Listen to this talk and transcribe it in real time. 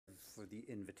for the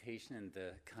invitation and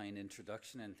the kind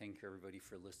introduction, and thank you everybody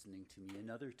for listening to me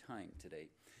another time today.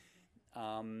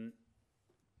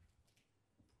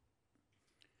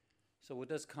 So what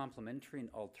does complementary and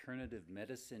alternative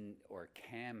medicine, or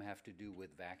CAM, have to do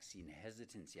with vaccine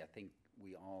hesitancy? I think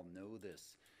we all know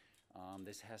this.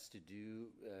 This has to do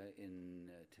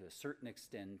to a certain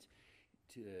extent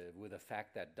with the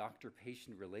fact that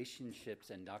doctor-patient relationships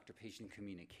and doctor-patient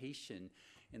communication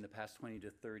in the past 20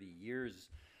 to 30 years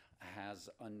has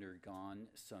undergone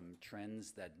some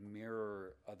trends that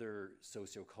mirror other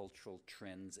sociocultural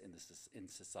trends in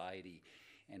society.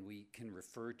 And we can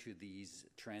refer to these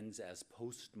trends as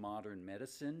postmodern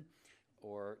medicine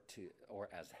or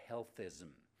as healthism.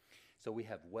 So we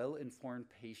have well-informed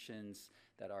patients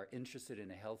that are interested in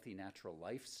a healthy natural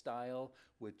lifestyle,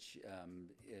 which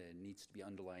needs to be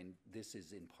underlined. This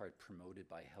is in part promoted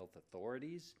by health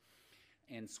authorities.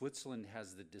 And Switzerland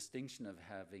has the distinction of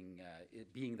having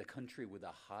it being the country with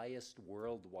the highest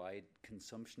worldwide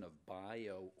consumption of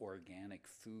bio-organic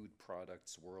food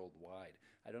products worldwide.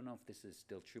 I don't know if this is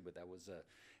still true, but that was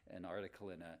an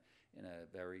article in a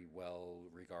very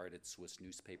well-regarded Swiss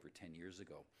newspaper 10 years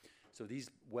ago. So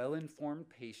these well-informed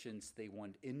patients, they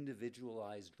want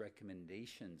individualized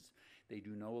recommendations. They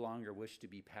do no longer wish to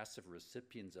be passive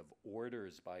recipients of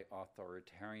orders by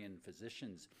authoritarian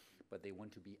physicians, but they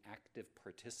want to be active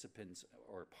participants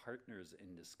or partners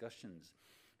in discussions.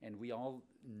 And we all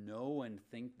know and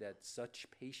think that such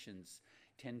patients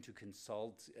tend to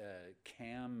consult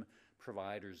CAM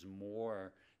providers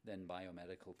more than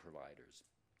biomedical providers.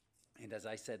 And as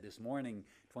I said this morning,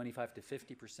 25 to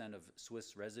 50% of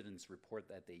Swiss residents report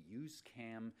that they use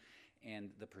CAM,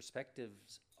 and the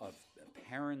perspectives of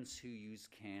parents who use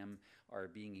CAM are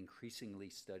being increasingly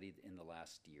studied in the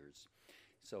last years.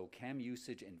 So CAM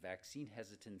usage and vaccine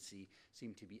hesitancy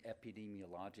seem to be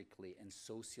epidemiologically and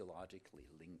sociologically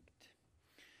linked.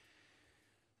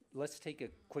 Let's take a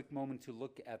quick moment to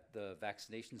look at the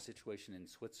vaccination situation in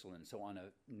Switzerland. So on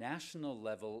a national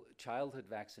level, childhood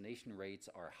vaccination rates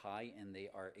are high and they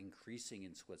are increasing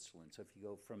in Switzerland. So if you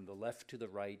go from the left to the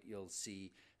right, you'll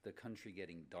see the country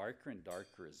getting darker, and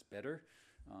darker is better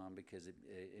because it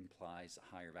implies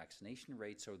higher vaccination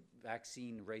rates. So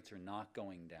vaccine rates are not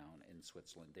going down in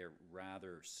Switzerland. They're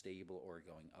rather stable or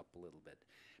going up a little bit.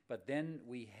 But then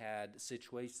we had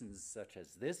situations such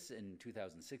as this in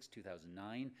 2006,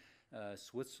 2009.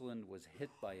 Switzerland was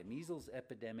hit by a measles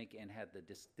epidemic and had the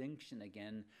distinction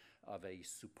again of a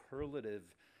superlative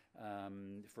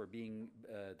for being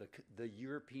the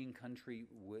European country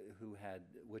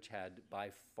which had by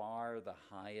far the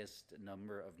highest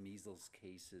number of measles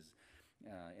cases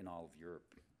in all of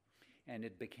Europe. And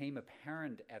it became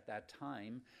apparent at that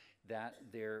time that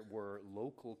there were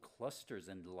local clusters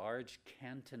and large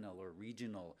cantonal or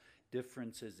regional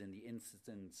differences in the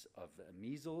incidence of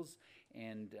measles,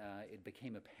 and it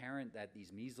became apparent that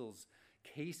these measles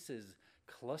cases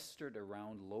clustered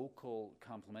around local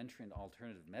complementary and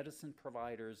alternative medicine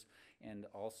providers and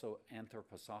also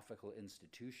anthroposophical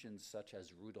institutions such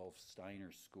as Rudolf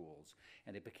Steiner schools.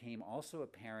 And it became also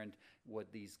apparent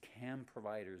what these CAM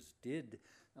providers did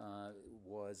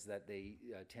was that they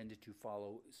tended to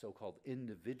follow so-called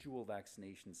individual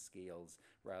vaccination scales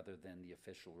rather than the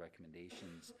official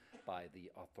recommendations by the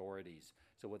authorities.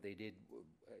 So what they did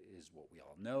is what we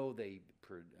all know. They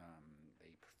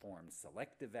performed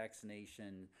selective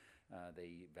vaccination.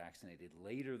 They vaccinated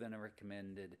later than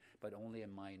recommended, but only a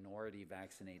minority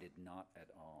vaccinated not at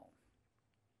all.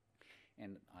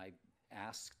 And I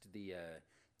asked the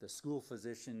school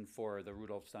physician for the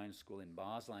Rudolf Steiner School in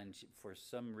Basel, and for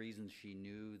some reason she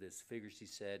knew this figure. She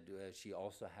said she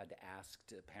also had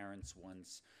asked parents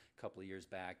once a couple of years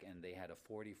back, and they had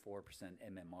a 44%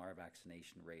 MMR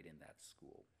vaccination rate in that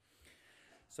school.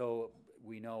 So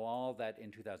we know all that in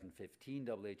 2015,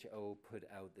 WHO put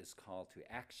out this call to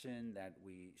action that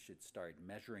we should start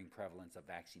measuring prevalence of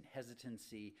vaccine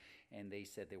hesitancy, and they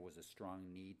said there was a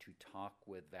strong need to talk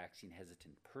with vaccine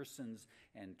hesitant persons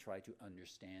and try to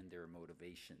understand their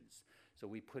motivations. So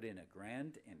we put in a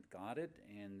grant and got it,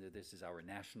 and this is our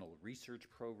national research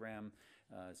program.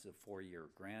 It's a 4-year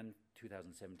grant,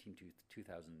 2017 to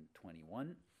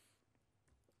 2021.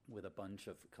 With a bunch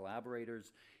of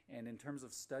collaborators. And in terms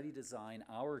of study design,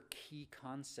 our key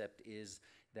concept is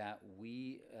that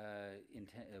we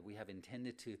have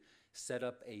intended to set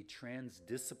up a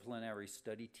transdisciplinary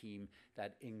study team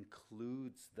that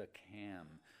includes the CAM.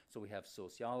 So we have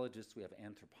sociologists, we have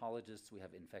anthropologists, we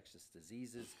have infectious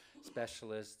diseases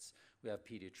specialists, we have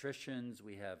pediatricians,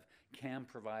 we have CAM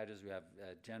providers, we have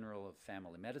general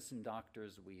family medicine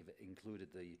doctors, we've included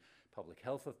the public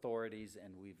health authorities,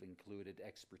 and we've included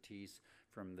expertise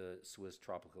from the Swiss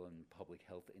Tropical and Public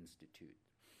Health Institute.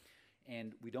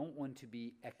 And we don't want to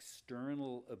be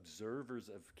external observers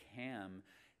of CAM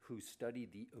who study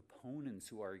the opponents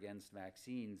who are against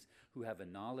vaccines, who have a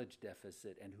knowledge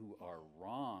deficit and who are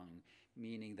wrong,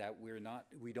 meaning that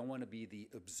we don't want to be the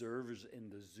observers in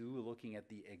the zoo looking at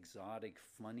the exotic,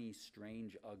 funny,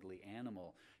 strange, ugly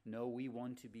animal. No, we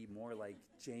want to be more like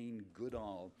Jane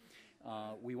Goodall.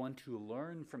 We want to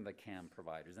learn from the CAM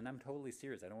providers, and I'm totally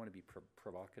serious. I don't want to be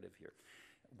provocative here.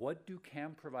 What do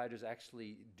CAM providers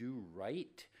actually do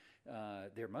right?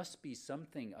 There must be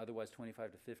something, otherwise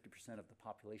 25 to 50% of the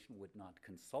population would not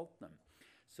consult them.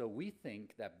 So we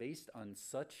think that based on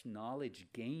such knowledge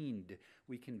gained,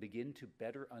 we can begin to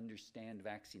better understand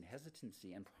vaccine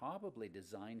hesitancy and probably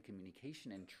design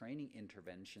communication and training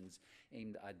interventions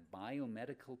aimed at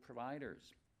biomedical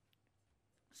providers.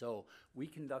 So we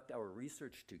conduct our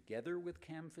research together with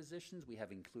CAM physicians. We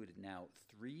have included now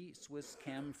 3 Swiss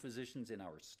CAM physicians in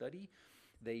our study.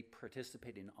 They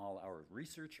participate in all our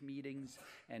research meetings,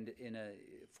 and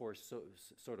for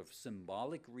sort of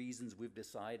symbolic reasons, we've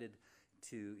decided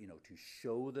to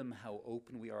show them how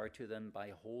open we are to them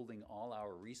by holding all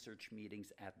our research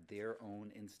meetings at their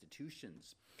own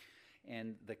institutions.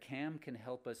 And the CAM can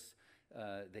help us,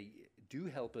 they do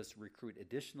help us recruit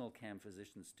additional CAM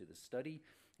physicians to the study,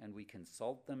 and we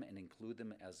consult them and include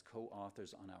them as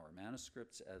co-authors on our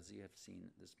manuscripts, as you have seen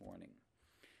this morning.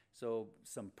 So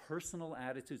some personal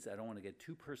attitudes. I don't want to get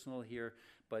too personal here,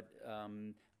 but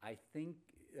I think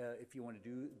if you want to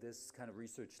do this kind of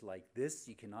research like this,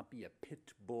 you cannot be a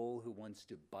pit bull who wants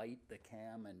to bite the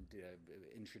CAM and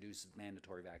introduce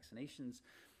mandatory vaccinations.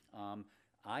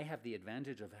 I have the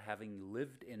advantage of having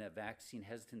lived in a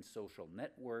vaccine-hesitant social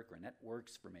network or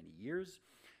networks for many years.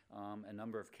 A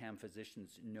number of CAM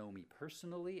physicians know me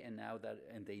personally, and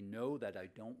they know that I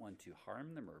don't want to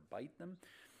harm them or bite them.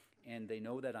 And they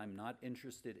know that I'm not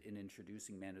interested in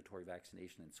introducing mandatory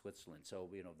vaccination in Switzerland. So,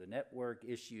 the network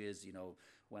issue is,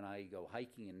 when I go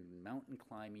hiking and mountain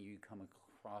climbing, you come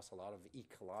across a lot of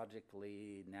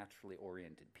ecologically, naturally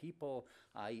oriented people.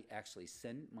 I actually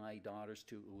sent my daughters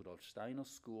to Rudolf Steiner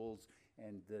schools,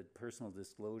 and the personal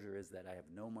disclosure is that I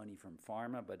have no money from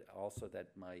pharma, but also that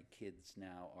my kids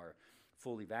now are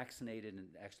fully vaccinated, and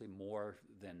actually more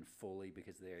than fully,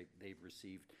 because they've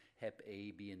received Hep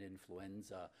A, B, and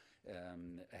influenza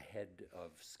ahead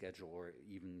of schedule, or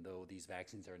even though these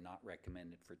vaccines are not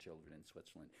recommended for children in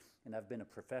Switzerland. And I've been a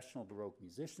professional Baroque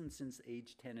musician since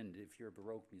age 10, and if you're a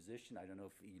Baroque musician, I don't know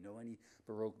if you know any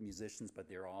Baroque musicians, but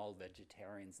they're all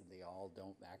vegetarians and they all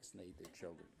don't vaccinate their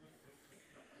children.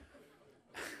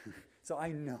 So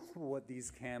I know where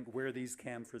these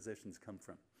CAM physicians come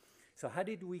from. So how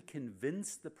did we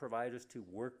convince the providers to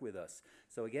work with us?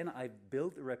 So again, I've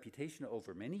built a reputation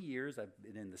over many years. I've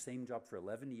been in the same job for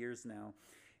 11 years now.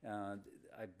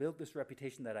 I've built this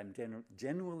reputation that I'm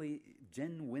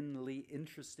genuinely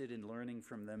interested in learning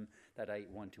from them, that I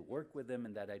want to work with them,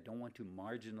 and that I don't want to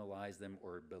marginalize them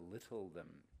or belittle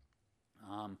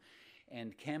them.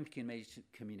 And CAM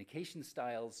communication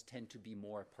styles tend to be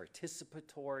more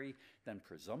participatory than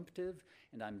presumptive,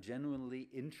 and I'm genuinely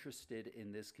interested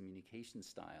in this communication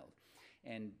style.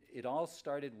 And it all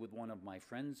started with one of my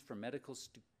friends from medical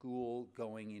school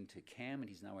going into CAM, and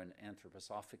he's now an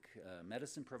anthroposophic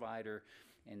medicine provider,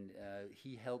 and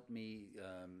he helped me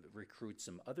recruit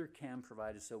some other CAM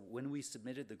providers. So when we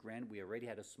submitted the grant, we already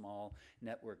had a small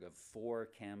network of 4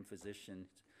 CAM physicians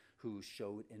who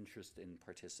showed interest in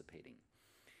participating.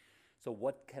 So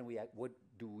what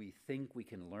do we think we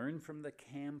can learn from the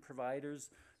CAM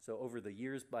providers? So over the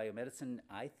years, biomedicine,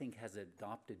 I think, has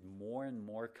adopted more and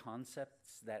more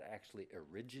concepts that actually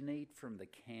originate from the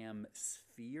CAM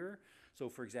sphere. So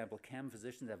for example, CAM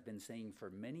physicians have been saying for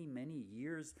many, many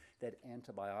years that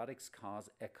antibiotics cause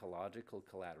ecological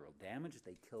collateral damage.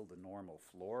 They kill the normal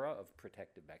flora of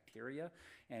protective bacteria.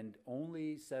 And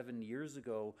only 7 years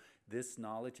ago, this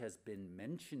knowledge has been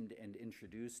mentioned and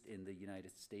introduced in the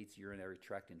United States urinary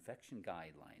tract infection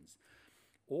guidelines.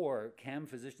 Or CAM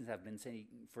physicians have been saying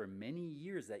for many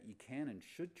years that you can and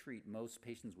should treat most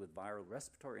patients with viral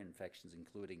respiratory infections,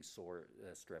 including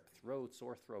strep throat,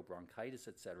 sore throat, bronchitis,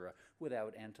 etc.,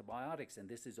 without antibiotics. And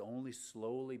this is only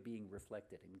slowly being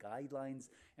reflected in guidelines,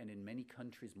 and in many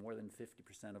countries, more than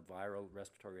 50% of viral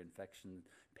respiratory infection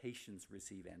patients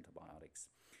receive antibiotics.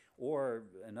 Or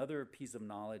another piece of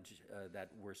knowledge that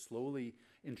we're slowly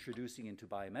introducing into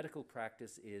biomedical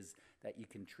practice is that you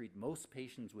can treat most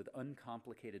patients with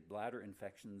uncomplicated bladder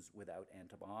infections without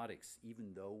antibiotics,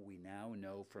 even though we now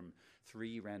know from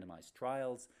 3 randomized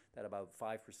trials that about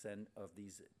 5% of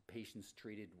these patients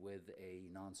treated with a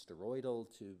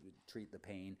nonsteroidal to treat the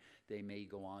pain, they may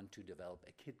go on to develop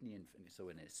a kidney, so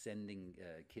an ascending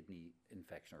kidney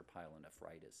infection or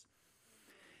pyelonephritis.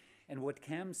 And what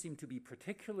CAMs seem to be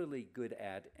particularly good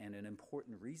at, and an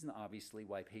important reason, obviously,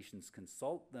 why patients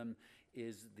consult them,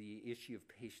 is the issue of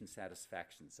patient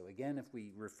satisfaction. So again, if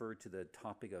we refer to the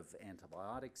topic of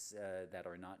antibiotics that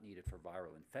are not needed for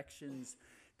viral infections,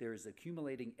 there is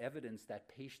accumulating evidence that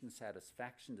patient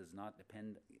satisfaction does not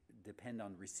depend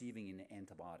on receiving an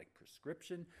antibiotic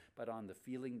prescription, but on the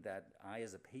feeling that I,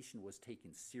 as a patient, was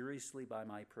taken seriously by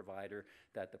my provider,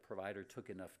 that the provider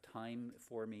took enough time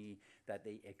for me, that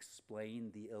they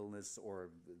explained the illness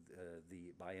or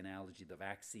by analogy, the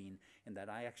vaccine, and that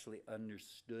I actually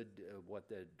understood what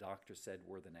the doctor said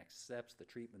were the next steps, the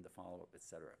treatment, the follow-up,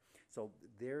 etc. So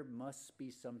there must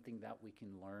be something that we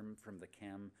can learn from the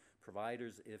CAM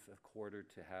providers if a quarter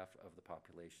to half of the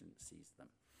population sees them.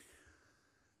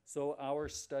 So our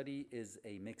study is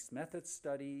a mixed method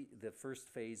study. The first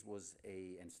phase was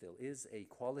and still is, a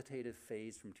qualitative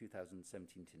phase from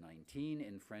 2017 to 19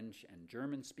 in French and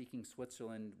German-speaking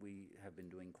Switzerland. We have been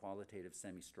doing qualitative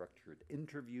semi-structured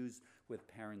interviews with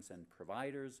parents and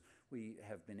providers. We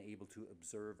have been able to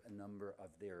observe a number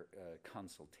of their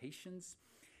consultations.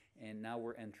 And now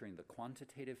we're entering the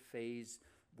quantitative phase,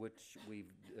 which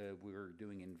we're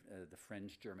doing in the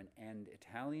French, German, and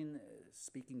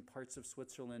Italian-speaking parts of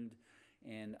Switzerland.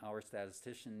 And our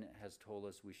statistician has told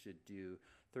us we should do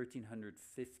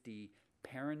 1,350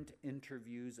 parent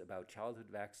interviews about childhood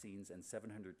vaccines and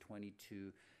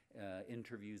 722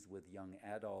 interviews with young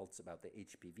adults about the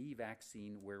HPV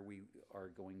vaccine, where we are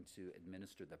going to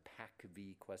administer the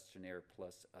PAC-V questionnaire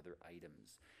plus other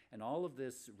items. And all of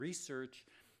this research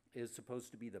is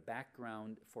supposed to be the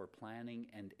background for planning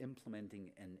and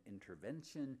implementing an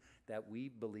intervention that we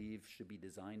believe should be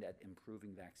designed at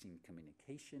improving vaccine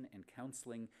communication and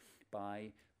counseling by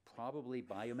probably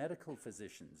biomedical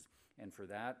physicians. And for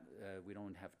that, we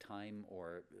don't have time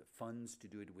or funds to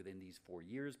do it within these 4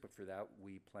 years, but for that,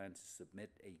 we plan to submit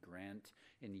a grant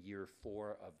in year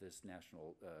 4 of this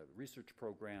national research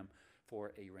program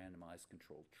for a randomized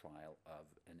controlled trial of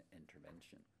an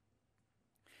intervention.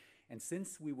 And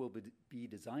since we will be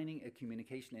designing a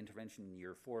communication intervention in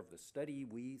year 4 of the study,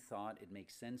 we thought it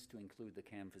makes sense to include the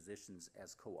CAM physicians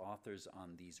as co-authors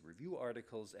on these review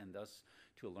articles, and thus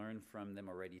to learn from them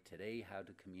already today how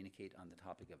to communicate on the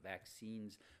topic of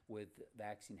vaccines with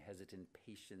vaccine-hesitant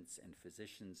patients and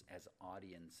physicians as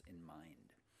audience in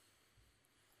mind.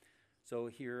 So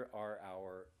here are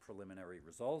our preliminary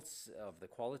results of the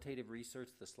qualitative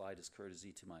research. The slide is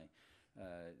courtesy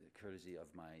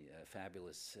of my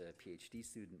fabulous PhD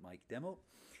student, Mike Demo.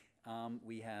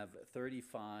 We have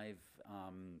 35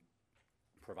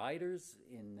 providers.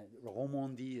 In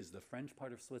Romandie is the French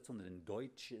part of Switzerland, and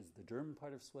Deutsch is the German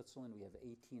part of Switzerland. We have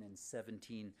 18 and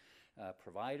 17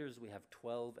 providers. We have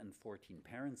 12 and 14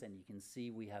 parents, and you can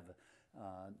see we have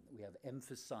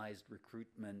emphasized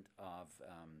recruitment of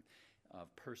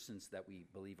persons that we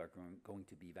believe are going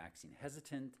to be vaccine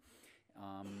hesitant.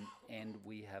 And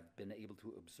we have been able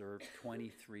to observe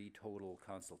 23 total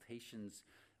consultations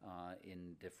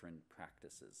in different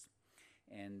practices.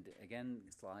 And again,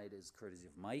 the slide is courtesy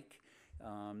of Mike.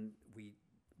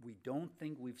 We don't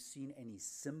think we've seen any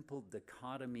simple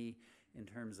dichotomy in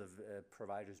terms of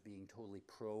providers being totally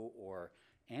pro or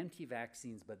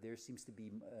anti-vaccines, but there seems to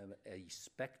be a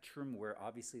spectrum where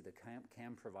obviously the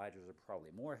CAM providers are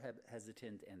probably more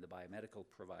hesitant and the biomedical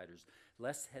providers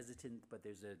less hesitant, but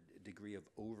there's a degree of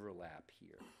overlap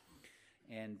here.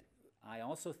 And I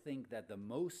also think that the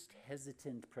most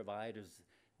hesitant providers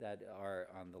that are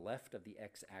on the left of the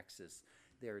x-axis,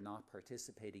 they're not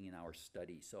participating in our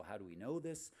study. So how do we know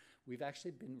this? We've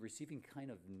actually been receiving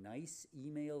kind of nice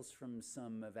emails from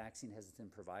some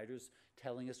vaccine-hesitant providers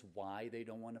telling us why they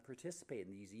don't want to participate.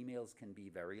 And these emails can be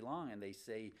very long, and they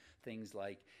say things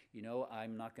like, you know,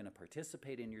 I'm not going to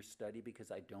participate in your study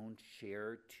because I don't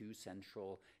share 2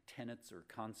 central tenets or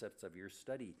concepts of your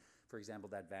study. For example,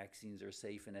 that vaccines are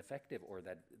safe and effective, or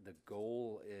that the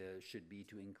goal should be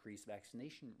to increase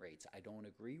vaccination rates. I don't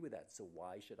agree with that, so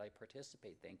why should I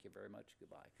participate? Thank you very much,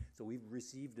 goodbye. So we've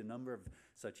received a number of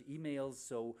such emails,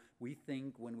 so we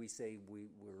think when we say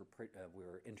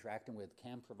we're interacting with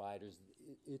CAM providers,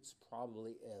 it's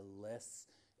probably a less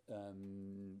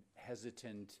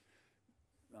hesitant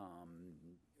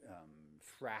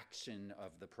fraction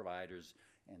of the providers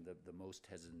and the most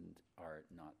hesitant are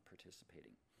not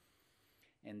participating.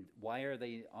 And why are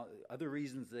they, other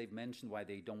reasons they've mentioned why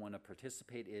they don't want to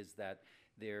participate is that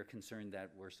they're concerned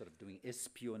that we're sort of doing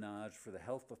espionage for the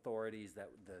health authorities, that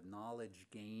the knowledge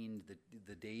gained,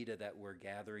 the data that we're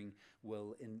gathering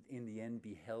will in the end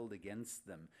be held against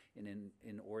them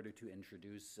in order to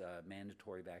introduce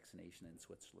mandatory vaccination in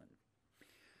Switzerland.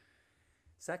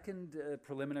 Second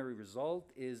preliminary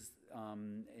result is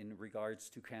in regards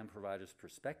to CAM providers'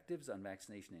 perspectives on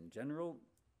vaccination in general.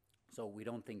 So we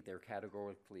don't think they're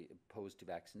categorically opposed to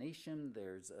vaccination.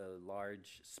 There's a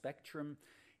large spectrum,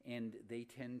 and they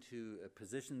tend to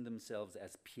position themselves,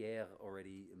 as Pierre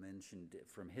already mentioned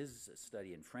from his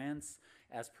study in France,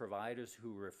 as providers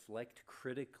who reflect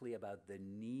critically about the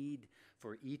need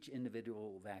for each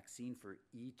individual vaccine for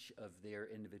each of their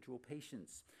individual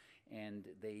patients. And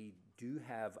they do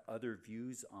have other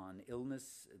views on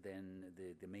illness than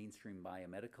the mainstream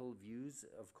biomedical views,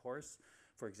 of course.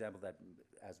 For example, that,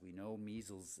 as we know,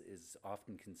 measles is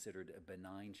often considered a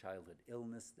benign childhood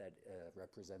illness that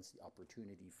represents the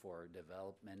opportunity for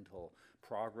developmental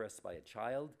progress by a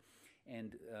child.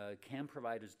 And CAM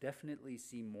providers definitely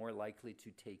seem more likely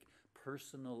to take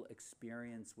personal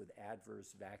experience with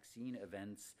adverse vaccine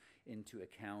events into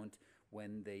account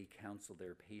when they counsel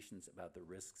their patients about the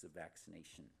risks of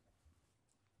vaccination.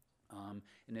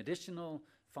 An additional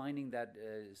finding that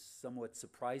somewhat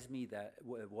surprised me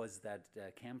was that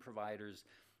CAM providers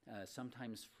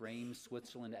sometimes frame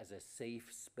Switzerland as a safe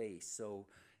space. So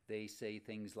they say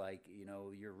things like, you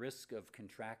know, your risk of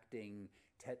contracting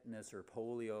tetanus or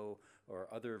polio or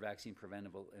other vaccine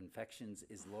preventable infections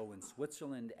is low in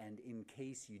Switzerland, and in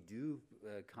case you do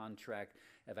contract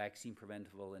a vaccine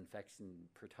preventable infection,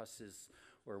 pertussis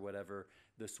or whatever,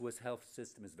 the Swiss health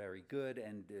system is very good,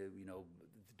 and you know, the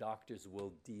doctors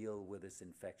will deal with this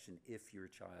infection if your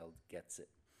child gets it.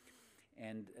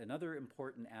 And another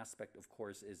important aspect, of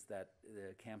course, is that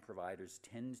the CAM providers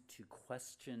tend to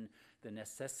question the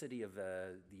necessity of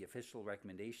the official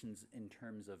recommendations in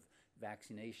terms of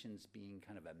vaccinations being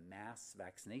kind of a mass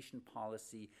vaccination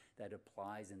policy that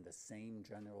applies in the same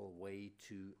general way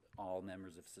to all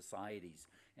members of societies.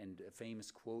 And a famous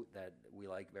quote that we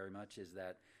like very much is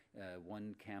that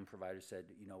one CAM provider said,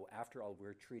 you know, after all,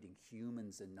 we're treating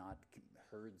humans and not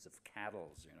herds of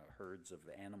cattle, you know, herds of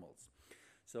animals.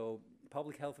 So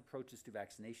public health approaches to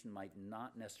vaccination might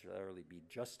not necessarily be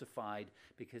justified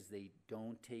because they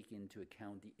don't take into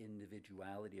account the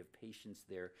individuality of patients,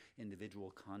 their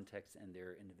individual context, and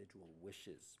their individual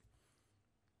wishes.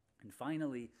 And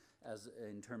finally, as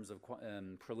in terms of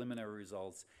preliminary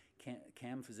results,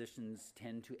 CAM physicians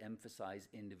tend to emphasize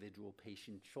individual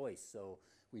patient choice. So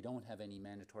we don't have any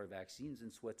mandatory vaccines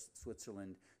in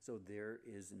Switzerland, so there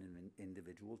is an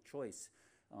individual choice.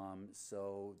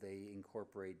 So they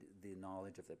incorporate the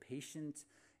knowledge of the patient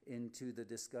into the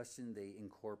discussion. They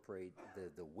incorporate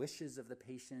the wishes of the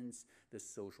patients, the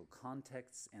social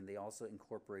context, and they also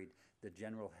incorporate the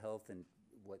general health and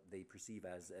what they perceive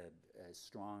as a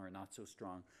strong or not so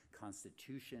strong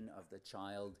constitution of the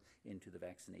child into the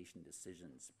vaccination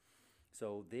decisions.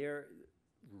 So their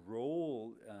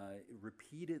role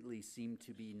repeatedly seemed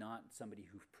to be not somebody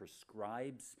who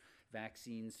prescribes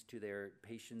vaccines to their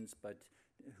patients, but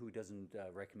who doesn't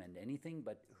recommend anything,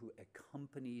 but who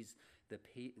accompanies the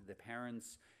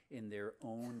parents in their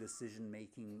own decision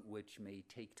making, which may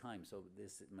take time. So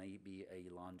this may be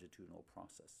a longitudinal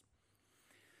process.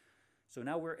 So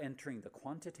now we're entering the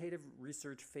quantitative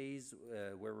research phase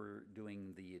where we're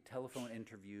doing the telephone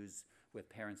interviews with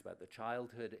parents about the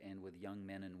childhood and with young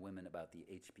men and women about the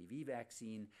HPV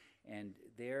vaccine. And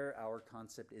there our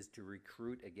concept is to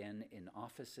recruit again in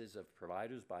offices of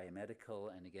providers,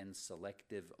 biomedical, and again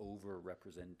selective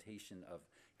over-representation of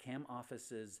CAM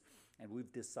offices. And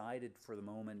we've decided for the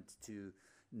moment to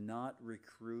not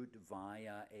recruit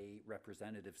via a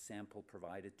representative sample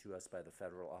provided to us by the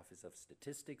Federal Office of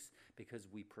Statistics because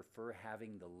we prefer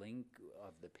having the link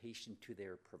of the patient to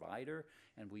their provider,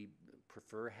 and we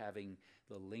prefer having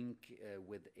the link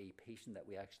with a patient that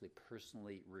we actually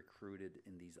personally recruited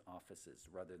in these offices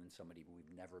rather than somebody we've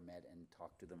never met and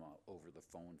talked to them over the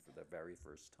phone for the very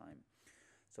first time.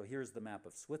 So here's the map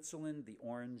of Switzerland. The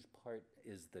orange part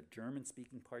is the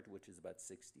German-speaking part, which is about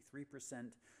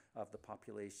 63% of the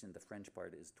population. The French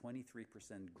part is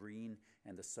 23% green,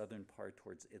 and the southern part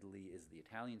towards Italy is the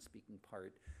Italian-speaking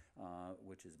part,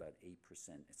 which is about 8%.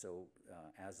 So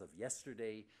as of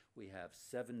yesterday, we have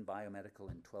 7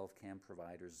 biomedical and 12 CAM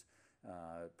providers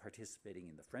participating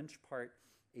in the French part,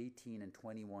 18 and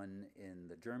 21 in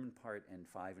the German part, and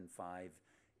 5 and 5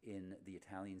 in the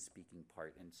Italian-speaking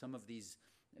part. And some of these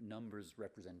numbers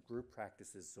represent group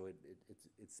practices, so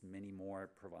it's many more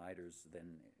providers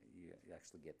than you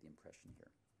actually get the impression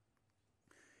here.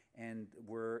 And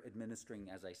we're administering,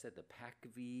 as I said, the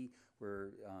PACV.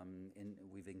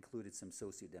 We've included some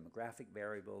socio-demographic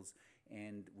variables,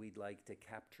 and we'd like to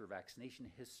capture vaccination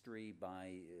history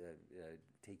by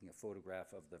taking a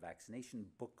photograph of the vaccination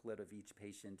booklet of each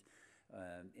patient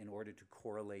in order to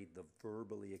correlate the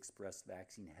verbally expressed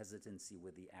vaccine hesitancy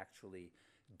with the actually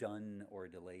done or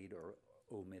delayed or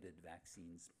omitted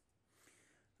vaccines.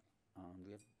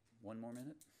 We have one more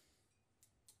minute?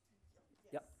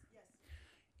 Yep.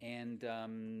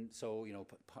 And so,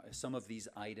 some of these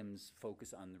items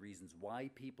focus on the reasons why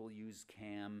people use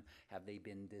CAM. Have they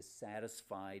been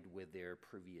dissatisfied with their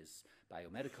previous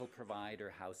biomedical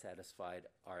provider? How satisfied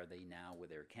are they now with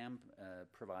their CAM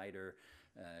provider?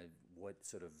 What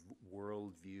sort of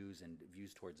world views and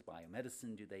views towards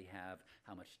biomedicine do they have?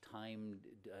 How much time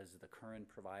does the current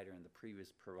provider and the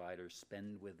previous provider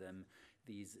spend with them?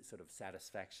 These sort of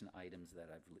satisfaction items that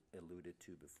I've alluded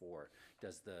to before.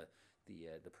 Does the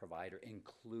provider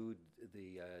include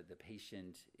the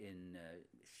patient in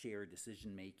shared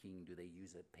decision making? Do they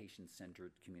use a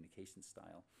patient-centered communication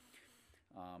style?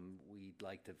 We'd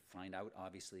like to find out,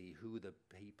 obviously, who the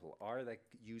people are that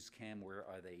use CAM, where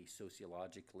are they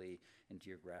sociologically and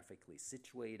geographically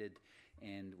situated,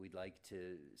 and we'd like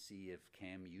to see if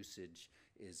CAM usage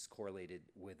is correlated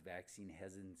with vaccine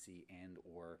hesitancy and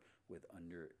or with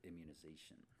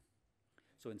under-immunization.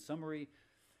 So in summary,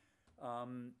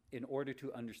 in order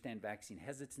to understand vaccine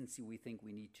hesitancy, we think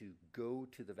we need to go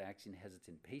to the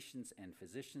vaccine-hesitant patients and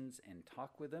physicians and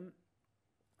talk with them.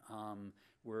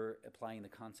 We're applying the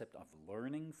concept of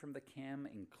learning from the CAM,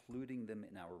 including them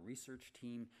in our research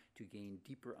team to gain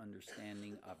deeper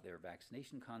understanding of their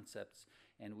vaccination concepts,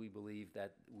 and we believe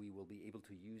that we will be able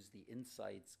to use the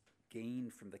insights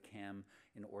gained from the CAM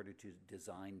in order to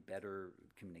design better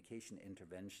communication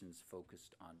interventions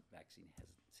focused on vaccine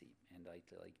hesitancy. And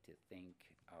I'd like to thank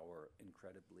our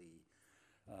incredibly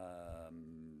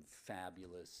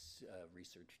fabulous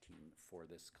research team for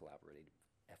this collaborative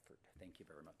effort. Thank you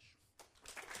very much.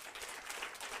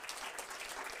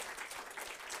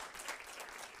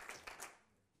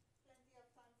 Plenty of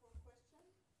time for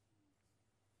questions.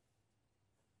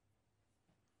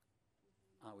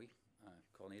 Oui,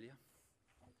 Cornelia?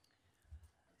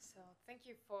 So thank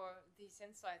you for these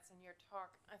insights in your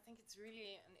talk. I think it's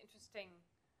really an interesting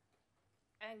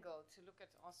angle to look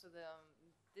at also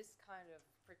this kind of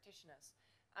practitioners.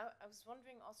 I was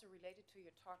wondering, also related to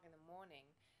your talk in the morning,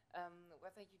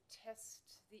 whether you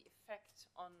test the effect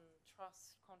on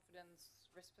trust, confidence,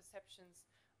 risk perceptions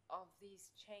of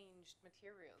these changed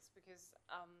materials, because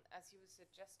as you were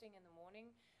suggesting in the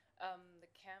morning,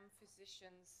 the CAM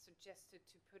physicians suggested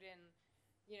to put in,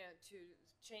 to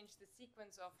change the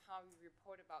sequence of how you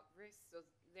report about risks. So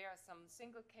there are some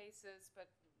single cases, but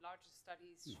larger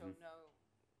studies show no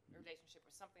relationship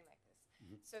or something like this.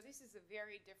 So this is a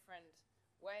very different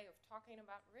way of talking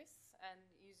about risks and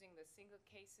using the single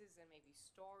cases and maybe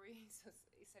stories,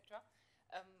 etc.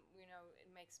 It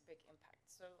makes a big impact.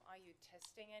 So are you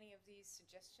testing any of these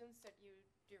suggestions that you're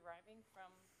deriving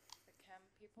from the CAM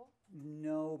people?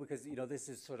 No, because this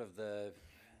is sort of the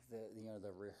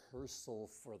rehearsal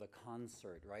for the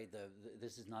concert, right?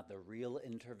 This is not the real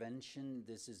intervention.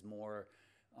 This is more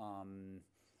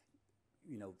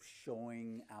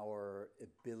showing our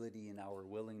ability and our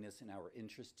willingness and our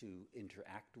interest to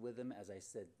interact with them. As I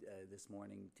said this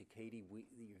morning to Katie,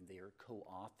 they're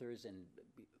co-authors, and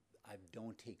I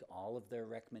don't take all of their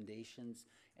recommendations,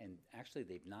 and actually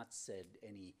they've not said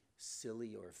any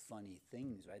silly or funny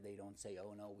things, right? They don't say,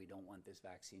 oh no, we don't want this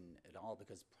vaccine at all,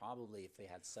 because probably if they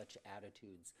had such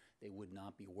attitudes, they would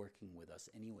not be working with us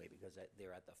anyway, because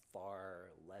they're at the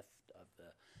far left of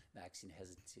the vaccine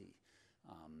hesitancy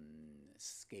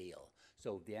scale.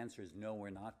 So the answer is no,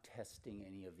 we're not testing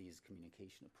any of these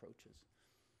communication approaches.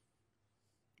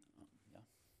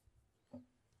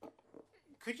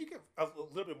 Could you give a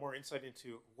little bit more insight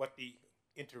into what the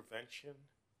intervention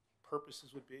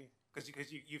purposes would be? Because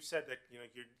you've said that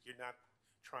you're not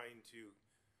trying to.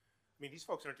 I mean, these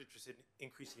folks aren't interested in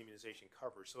increasing immunization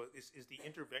coverage. So is the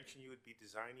intervention you would be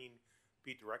designing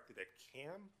be directed at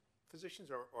CAM physicians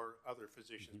or other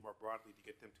physicians more broadly to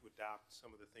get them to adopt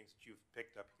some of the things that you've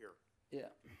picked up here?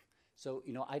 Yeah. So,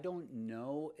 I don't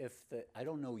know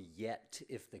yet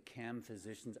if the CAM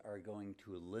physicians are going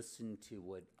to listen to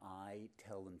what I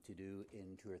tell them to do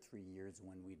in 2 or 3 years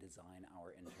when we design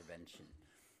our intervention.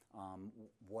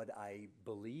 What I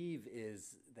believe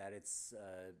is that it's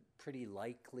pretty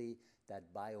likely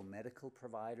that biomedical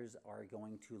providers are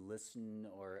going to listen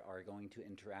or are going to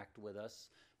interact with us,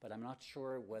 but I'm not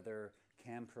sure whether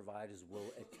CAM providers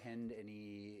will attend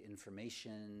any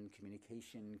information,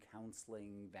 communication,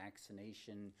 counseling,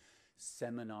 vaccination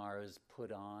seminars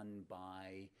put on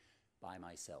by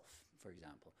myself, for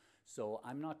example. So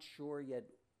I'm not sure yet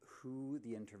who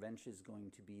the intervention is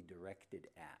going to be directed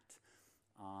at.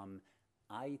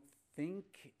 I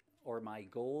think, or my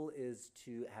goal is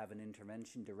to have an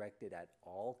intervention directed at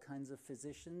all kinds of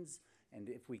physicians, and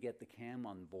if we get the CAM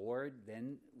on board,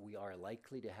 then we are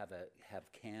likely to have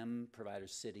CAM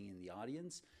providers sitting in the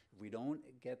audience. If we don't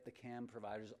get the CAM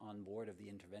providers on board of the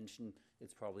intervention,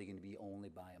 it's probably going to be only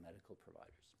biomedical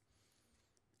providers.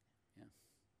 Yeah.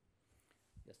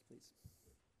 Yes, please.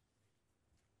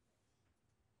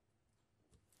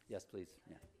 Yes, please.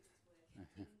 Yeah.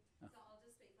 So I'll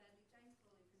just speak loudly. Jane calling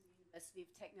from the University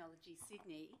of Technology,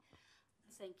 Sydney.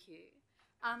 Thank you.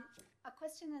 A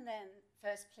question and then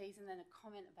first, please, and then a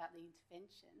comment about the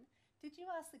intervention. Did you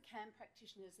ask the CAM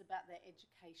practitioners about their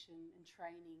education and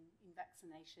training in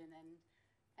vaccination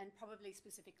and probably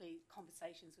specifically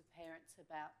conversations with parents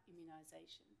about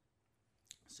immunisation?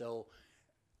 So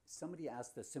somebody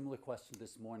asked a similar question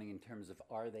this morning in terms of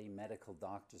are they medical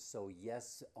doctors? So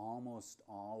yes, almost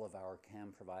all of our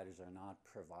CAM providers are not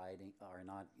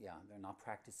they're not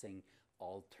practicing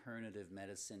alternative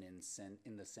medicine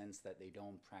in the sense that they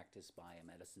don't practice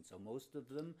biomedicine. So most of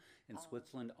them in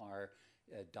Switzerland are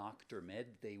Dr. Med.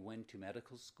 They went to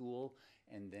medical school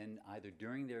and then either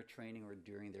during their training or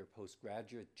during their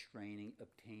postgraduate training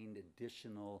obtained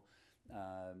additional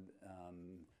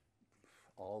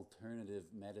alternative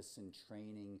medicine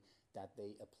training that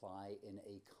they apply in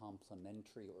a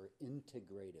complementary or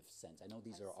integrative sense. I know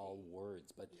these are all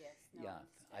words, but yes, no, yeah,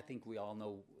 I think we all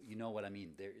know, you know what I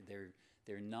mean.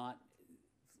 They're not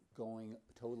going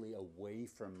totally away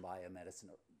from biomedicine,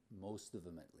 or most of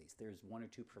them at least. There's one or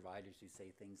two providers who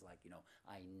say things like, you know,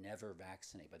 I never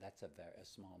vaccinate, but that's a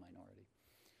small minority.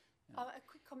 Yeah. A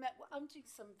quick comment. Well, I'm doing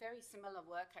some very similar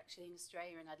work actually in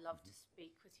Australia, and I'd love to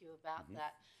speak with you about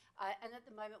that. And at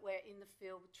the moment, we're in the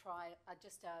field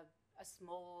just a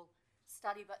small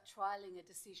study, but trialling a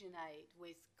decision aid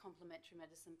with complementary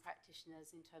medicine practitioners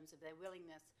in terms of their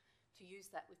willingness to use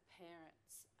that with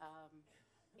parents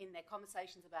in their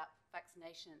conversations about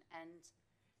vaccination, and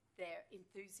they're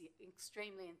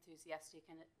extremely enthusiastic,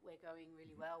 and we're going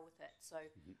really well with it. So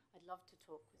I'd love to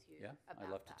talk with you about that. I'd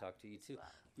love to talk to you too.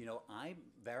 Well. You know, I'm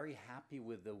very happy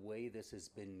with the way this has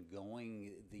been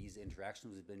going, these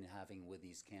interactions we've been having with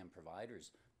these CAM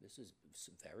providers. This is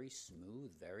very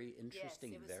smooth, very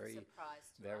interesting, yes, it was very, a surprise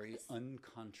to very us.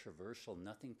 uncontroversial,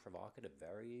 nothing provocative,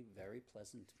 very, very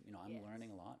pleasant. You know, I'm Yes.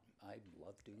 learning a lot. I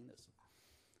love doing this.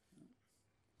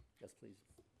 Yes, please.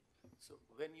 So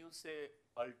when you say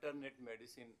alternate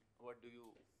medicine, what do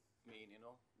you mean? You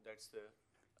know, that's the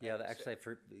Yeah, actually,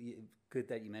 good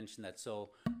that you mentioned that.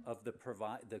 So, of the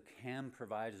CAM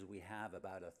providers we have,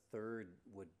 about a third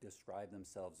would describe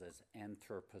themselves as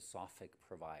anthroposophic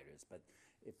providers. But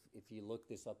if you look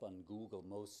this up on Google,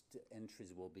 most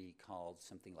entries will be called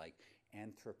something like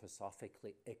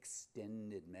anthroposophically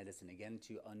extended medicine. Again,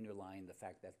 to underline the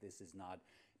fact that this is not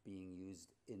being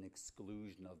used in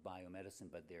exclusion of biomedicine,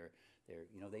 but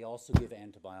they also give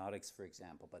antibiotics, for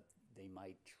example, but they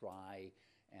might try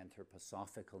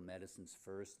anthroposophical medicines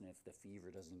first, and if the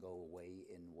fever doesn't go away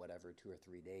in whatever 2 or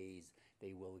 3 days,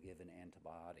 they will give an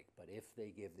antibiotic. But if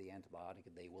they give the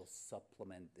antibiotic, they will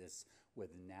supplement this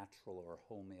with natural or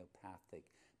homeopathic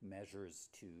measures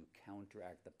to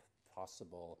counteract the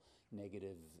possible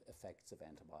negative effects of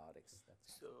antibiotics.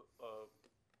 so.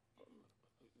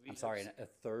 I'm sorry, a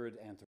third